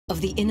of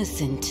the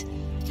innocent.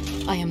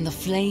 I am the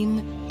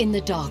flame in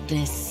the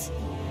darkness.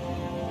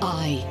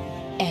 I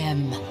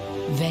am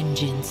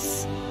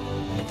vengeance.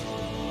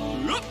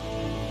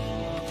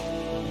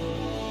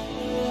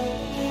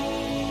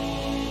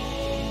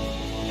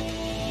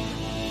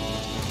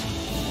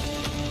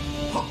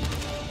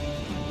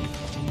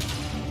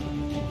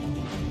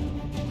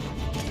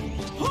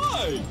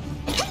 Hi!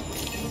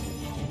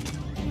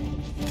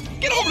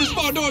 Get over to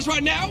spawn doors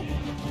right now!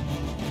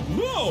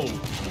 No!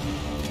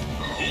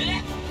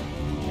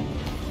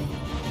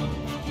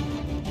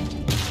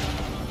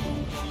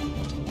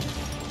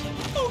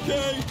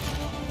 Okay.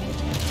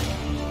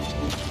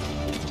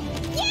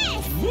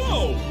 Yes!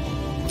 No!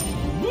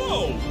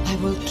 No! I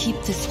will keep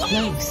this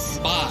close.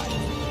 5,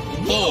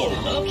 4,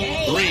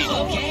 Okay. 3,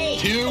 Okay.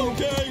 2,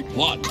 okay.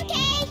 1. Okay.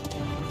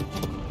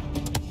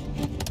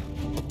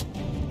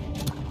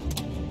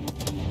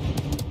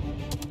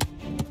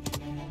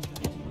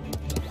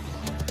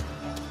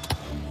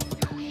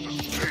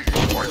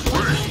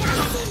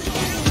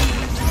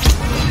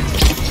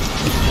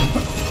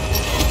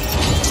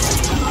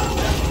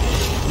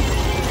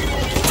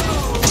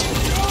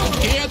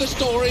 Here the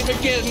story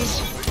begins,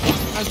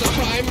 as the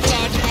prime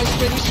blood has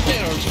been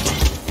spilled.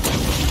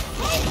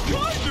 How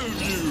kind of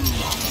you!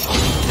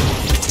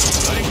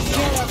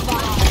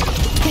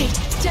 They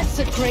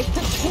desecrate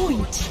the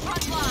point.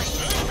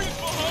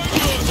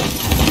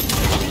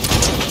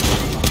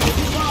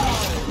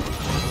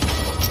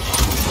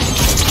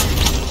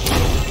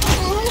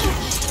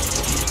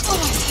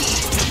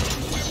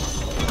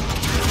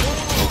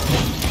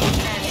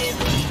 Enemies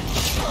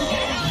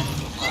behind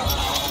us!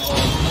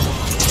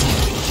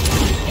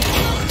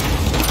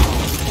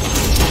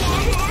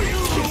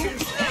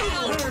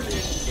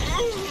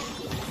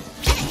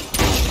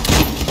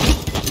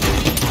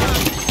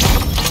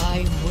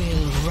 I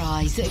will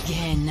rise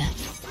again.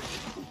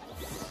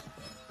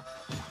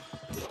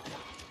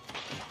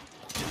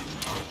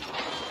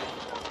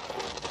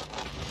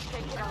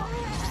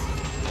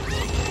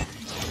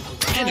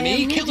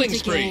 Enemy killing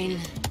spree.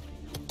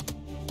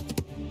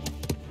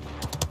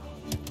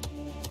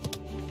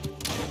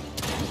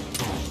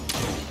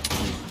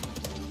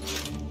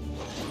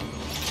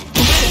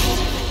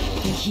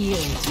 Be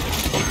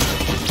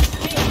healed.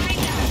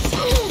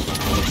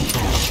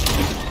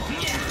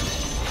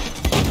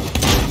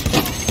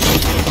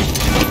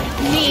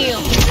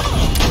 Kneel.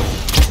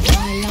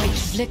 My light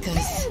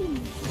flickers.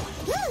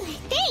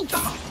 Thanks.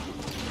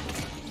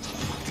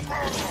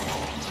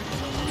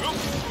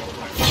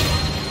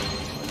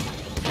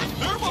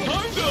 They're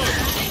behind us!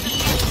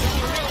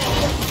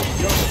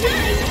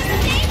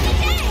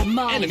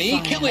 My Enemy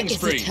fire killing is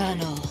spree.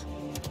 eternal.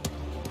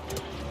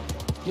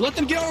 You let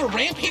them get on a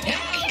rampage?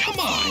 Come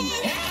on!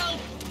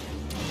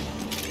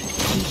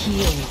 Be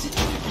healed.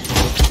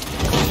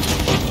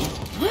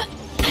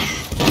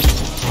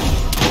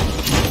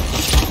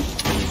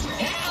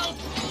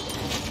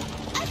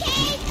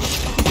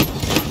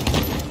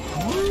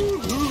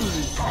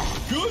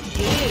 Good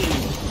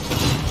game!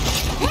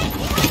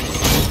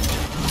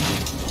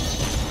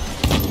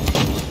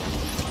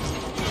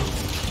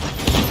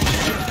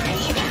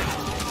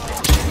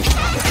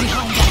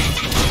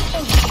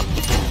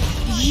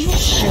 You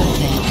show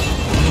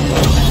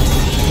them.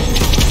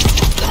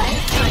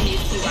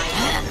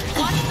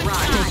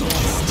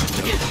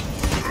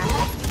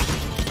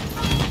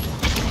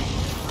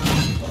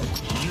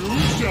 You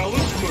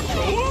jealous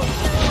Makoa?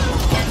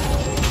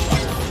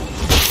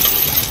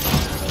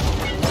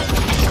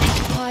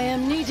 I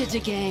am needed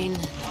again.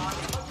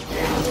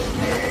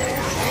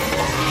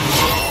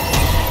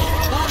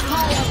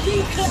 Papaya,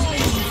 be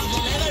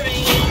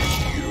cleansed.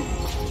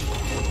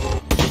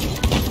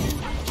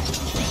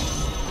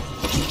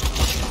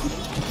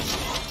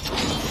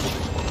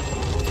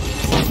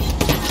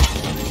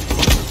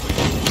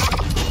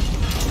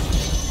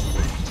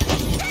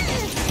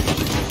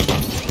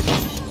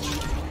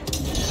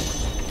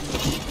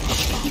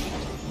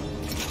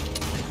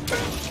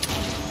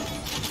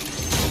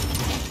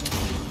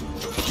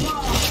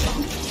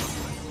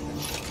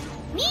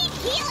 Need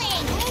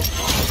healing.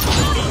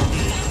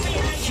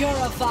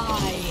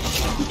 Purify.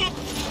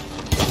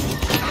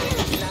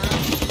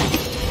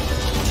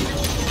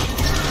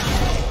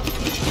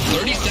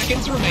 30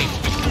 seconds remain.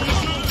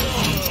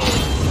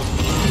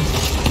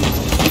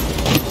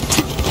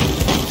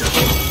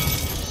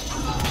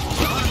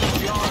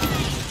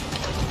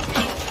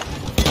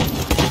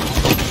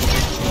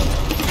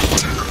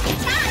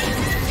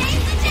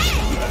 Save the day.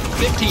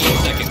 15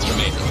 seconds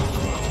remain.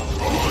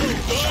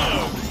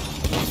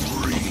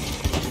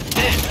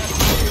 10,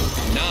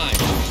 9,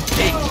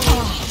 8,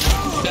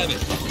 7,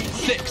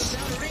 6,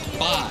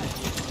 5,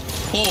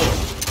 4,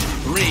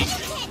 3,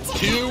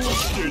 2,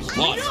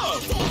 1.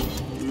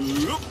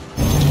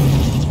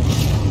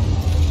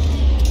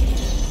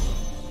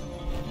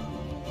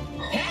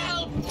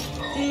 Help!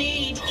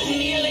 Need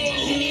healing,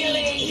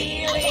 healing,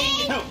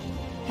 healing! Help!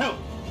 Help!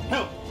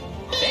 Help!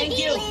 Thank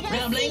you,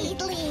 Rambling.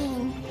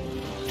 Seedling.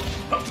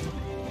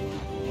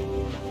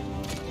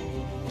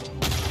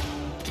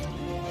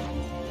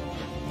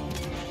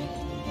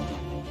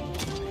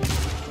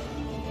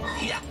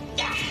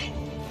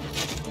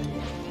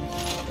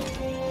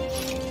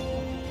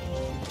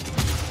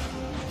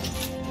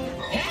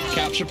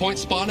 Capture point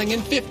spawning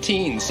in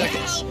 15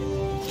 seconds.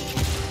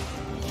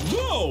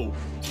 No!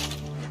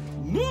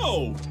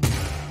 No!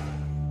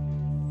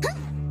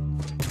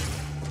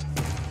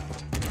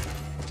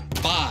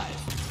 5,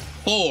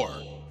 4,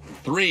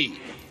 3,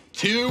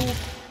 2,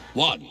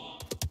 1.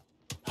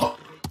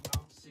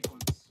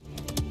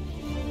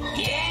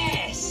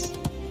 Yes!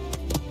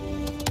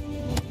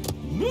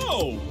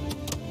 No!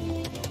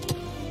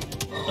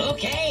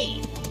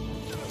 Okay!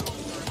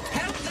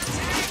 Help the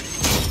tank!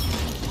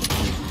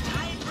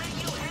 I bring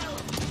you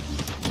help!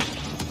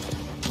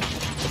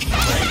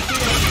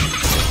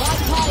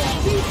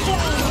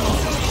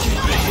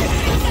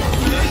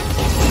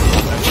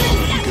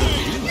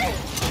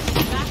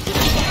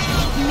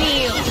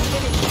 Kneel.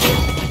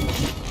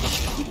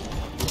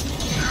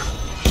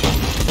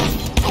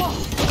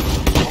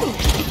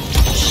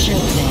 Show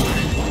them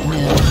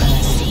no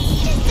mercy.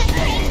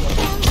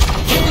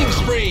 Killing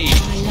spree! I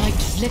like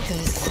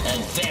flickers. A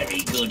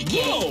very good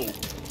game!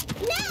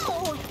 No!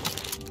 No!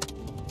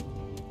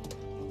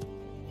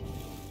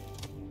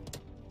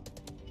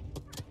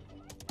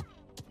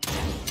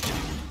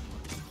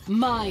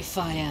 My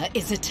fire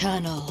is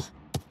eternal.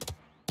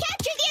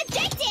 Capture the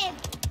objective!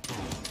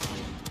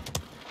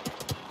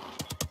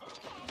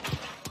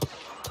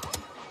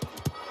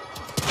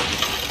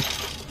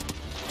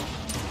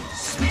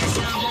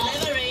 Special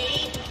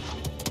delivery!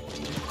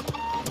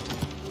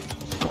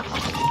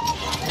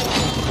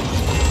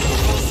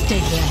 Stay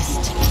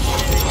blessed.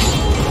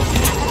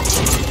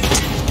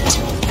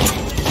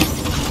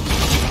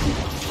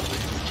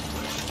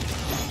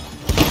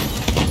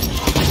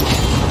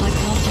 I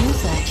can't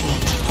use that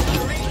yet.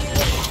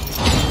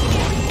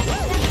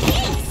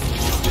 Killing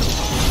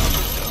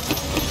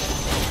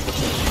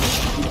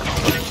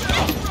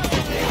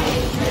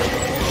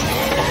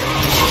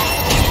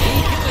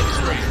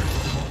spree!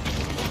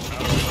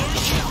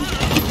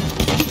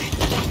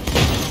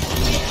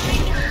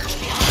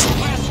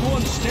 Last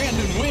one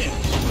standing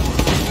wins.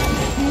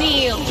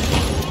 Kneel.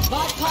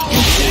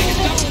 Next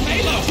up,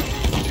 Halo!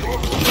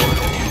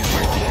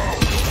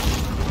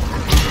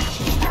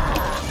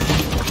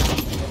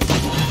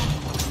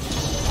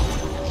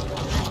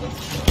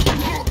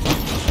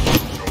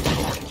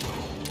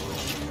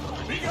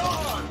 Be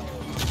gone!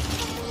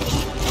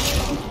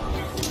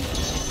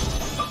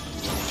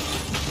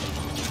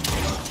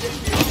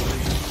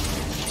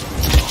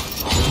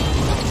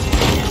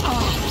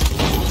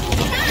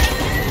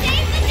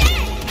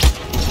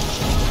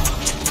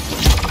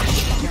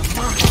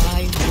 I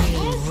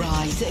will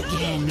rise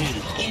again.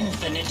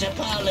 Infinite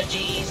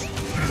apologies!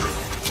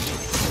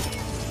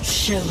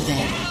 Show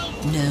them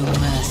no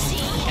mercy.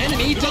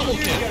 Enemy double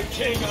kill!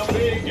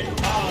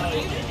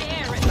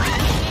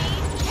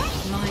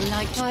 My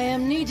light, I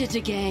am needed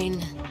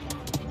again.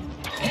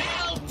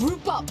 Help!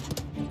 Group up.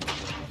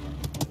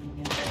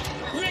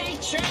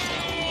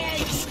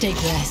 Retreat! Stay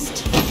blessed.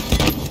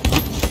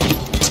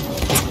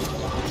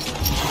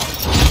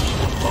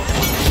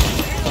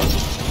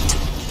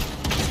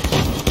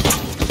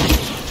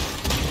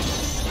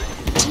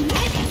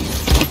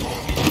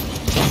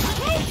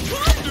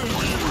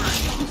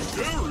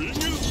 Caring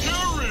is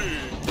caring!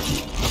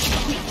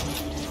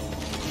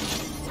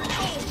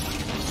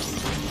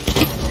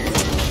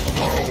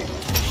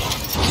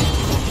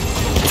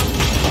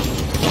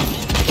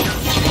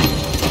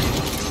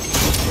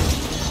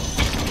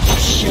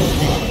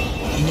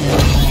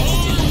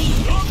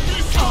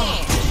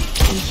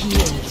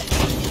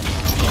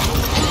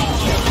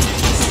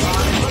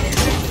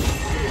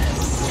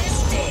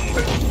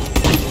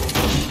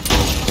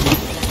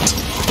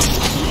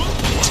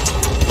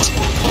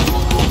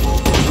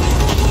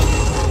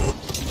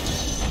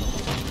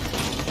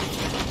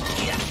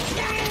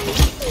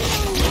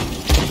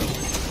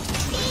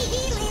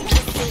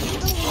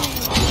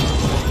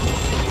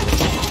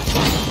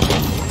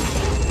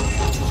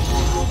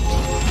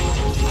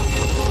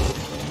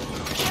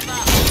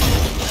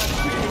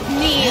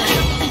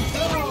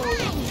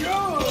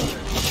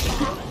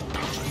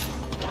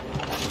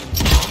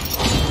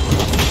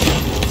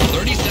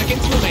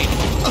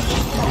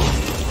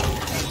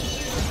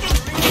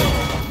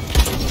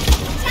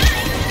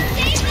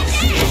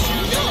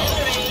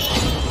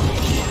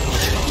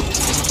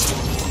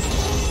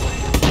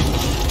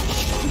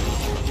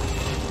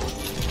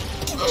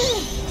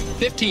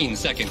 15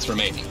 seconds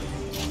remaining.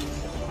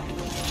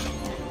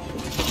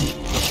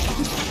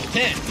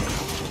 10,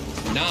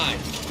 9,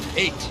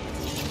 8,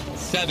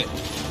 7,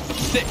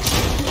 6,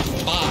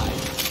 5,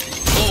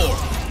 4,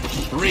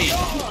 3,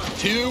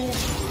 2,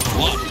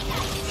 1.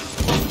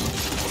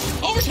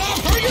 Overtime,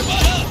 hurry your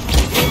butt up!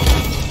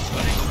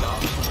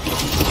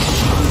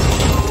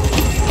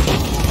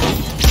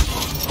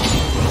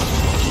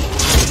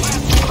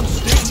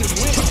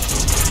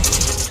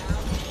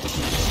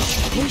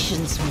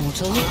 Patience,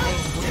 mortal.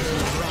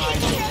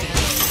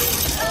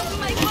 Oh,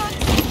 my God.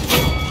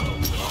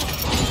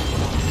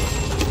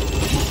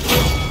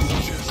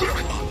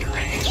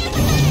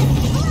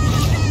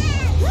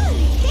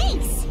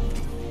 Thanks.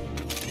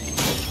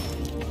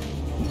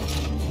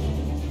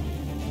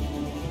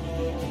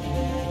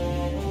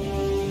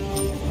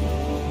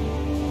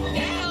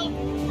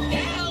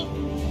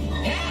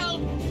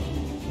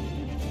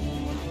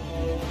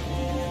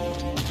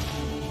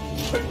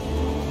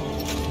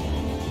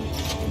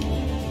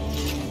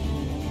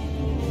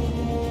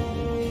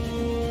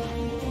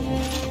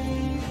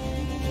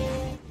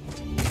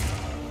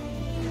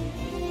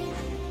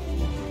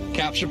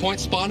 Capture point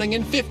spawning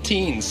in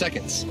 15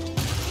 seconds.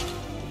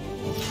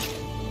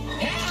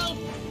 Help!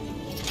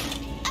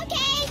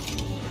 Okay.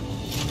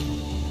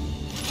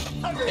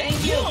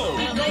 Thank you.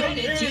 I've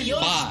added to your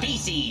 5,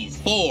 species.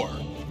 4,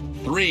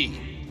 3,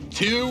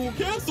 2,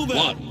 Cancel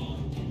that. 1.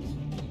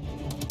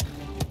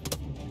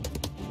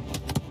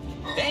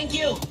 Thank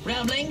you,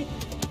 Rambling.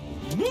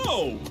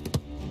 No.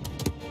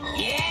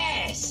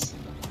 Yes.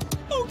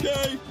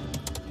 Okay.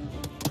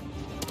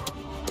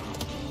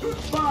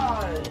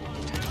 Purified.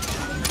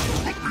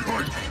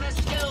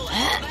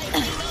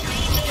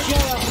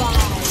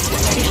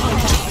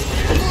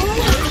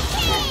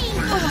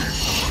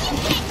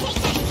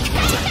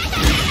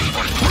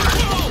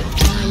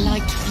 I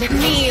like the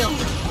meal.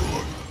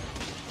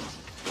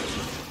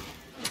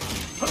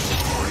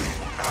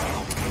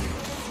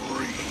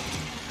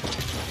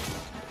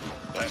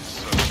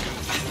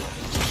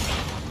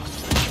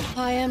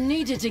 I am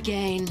needed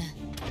again.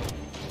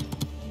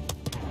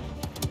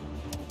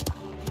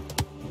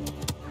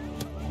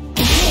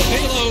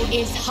 Payload.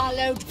 Is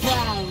hallowed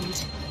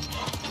ground.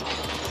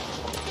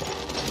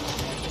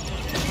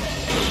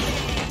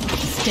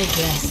 Stay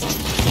blessed.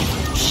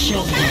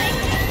 Show them.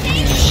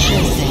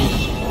 Show them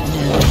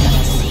no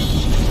mercy.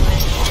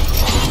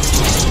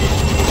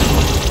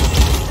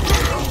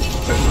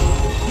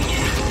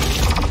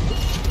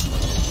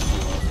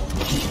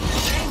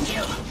 Thank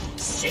you,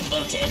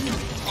 simpleton.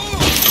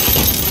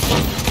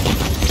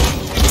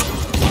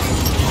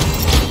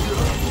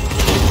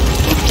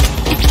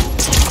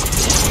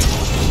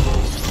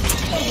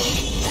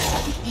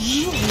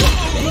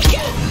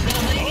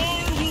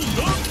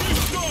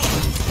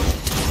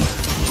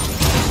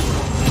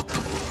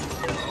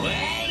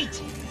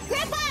 Wait!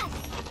 Grandpa!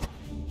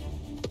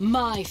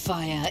 My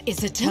fire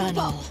is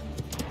eternal.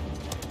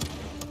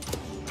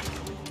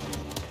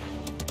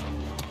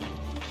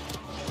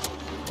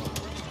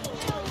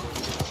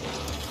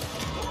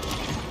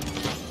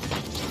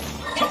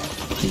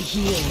 Be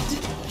healed.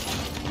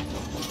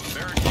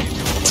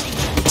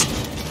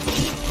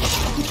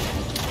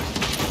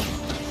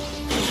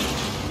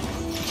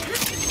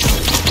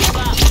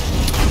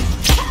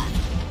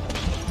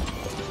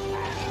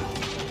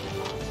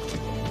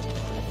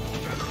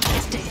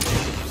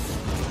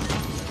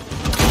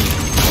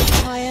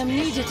 I am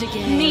needed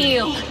again.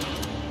 Kneel.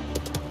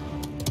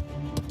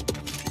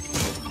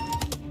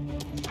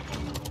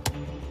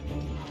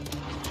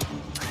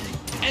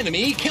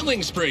 Enemy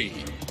killing spree.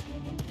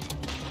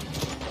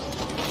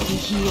 Be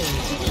healed.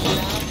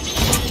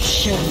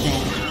 Show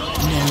them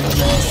no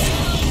mercy.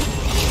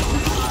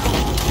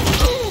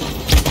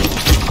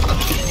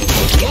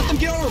 Let them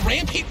get on a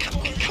rampage.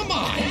 Come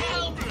on.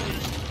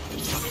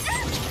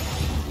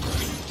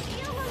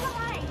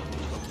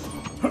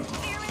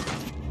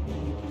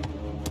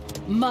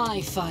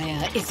 My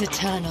fire is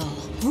eternal.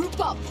 Group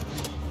up.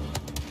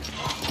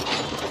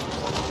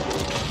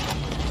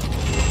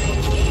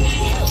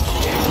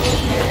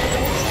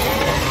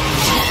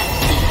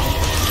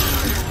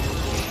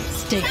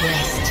 Stay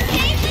blessed.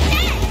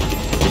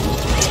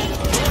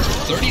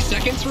 30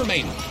 seconds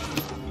remaining.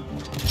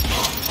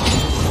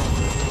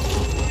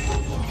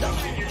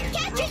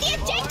 Capture the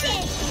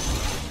objective!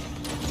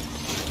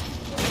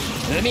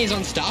 Enemy is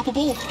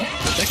unstoppable? Is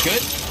that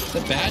good? Is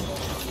that bad?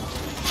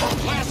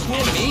 Last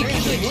enemy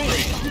killing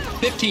spree.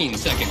 15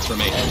 seconds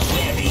remaining.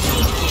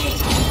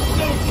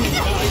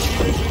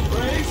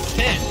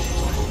 10,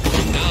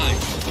 9,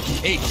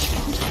 8,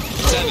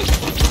 7,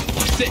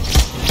 6,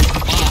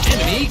 5.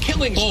 Enemy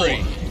killing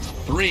spree.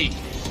 3,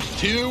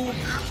 2,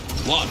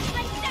 1.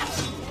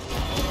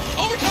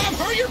 Overtime,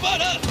 hurry your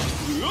butt up!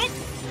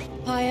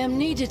 I am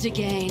needed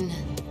again.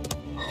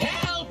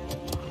 Help!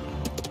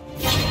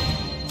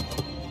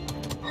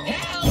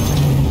 Help!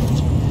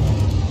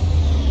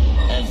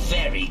 A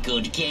very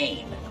good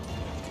game.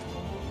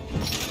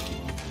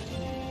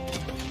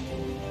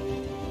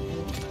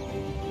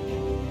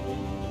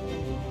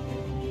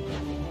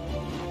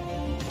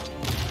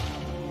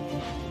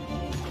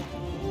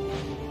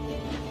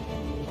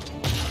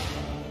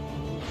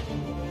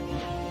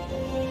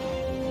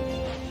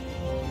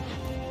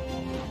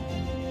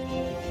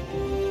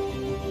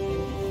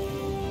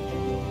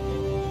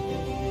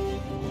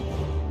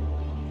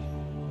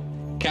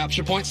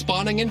 Capture point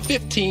spawning in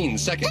 15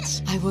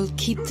 seconds. I will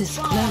keep this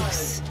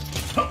close.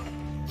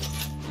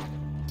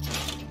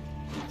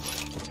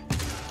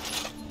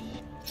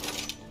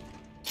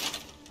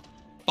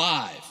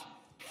 Five,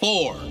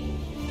 4,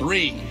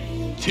 3,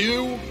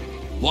 2,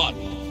 1.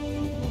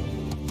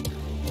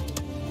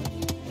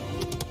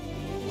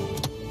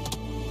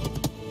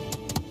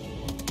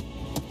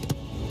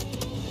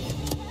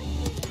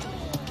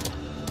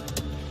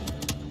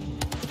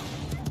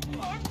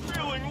 I'm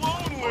feeling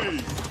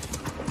lonely.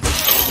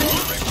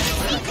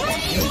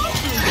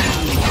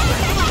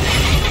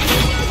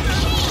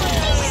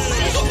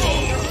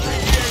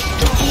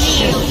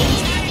 Show them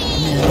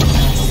no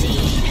mercy.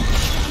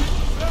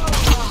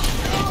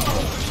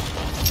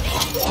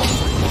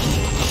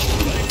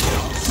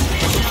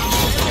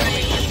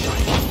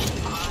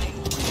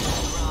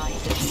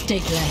 Stay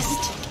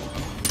blessed.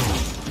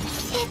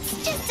 It's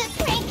just a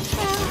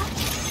breakthrough.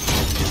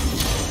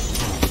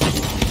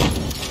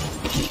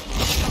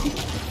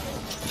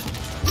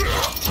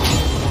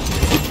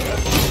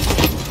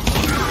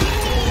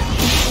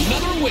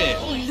 Another win.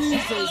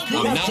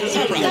 I'm not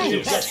surprised.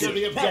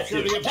 The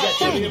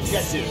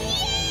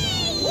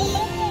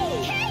objective.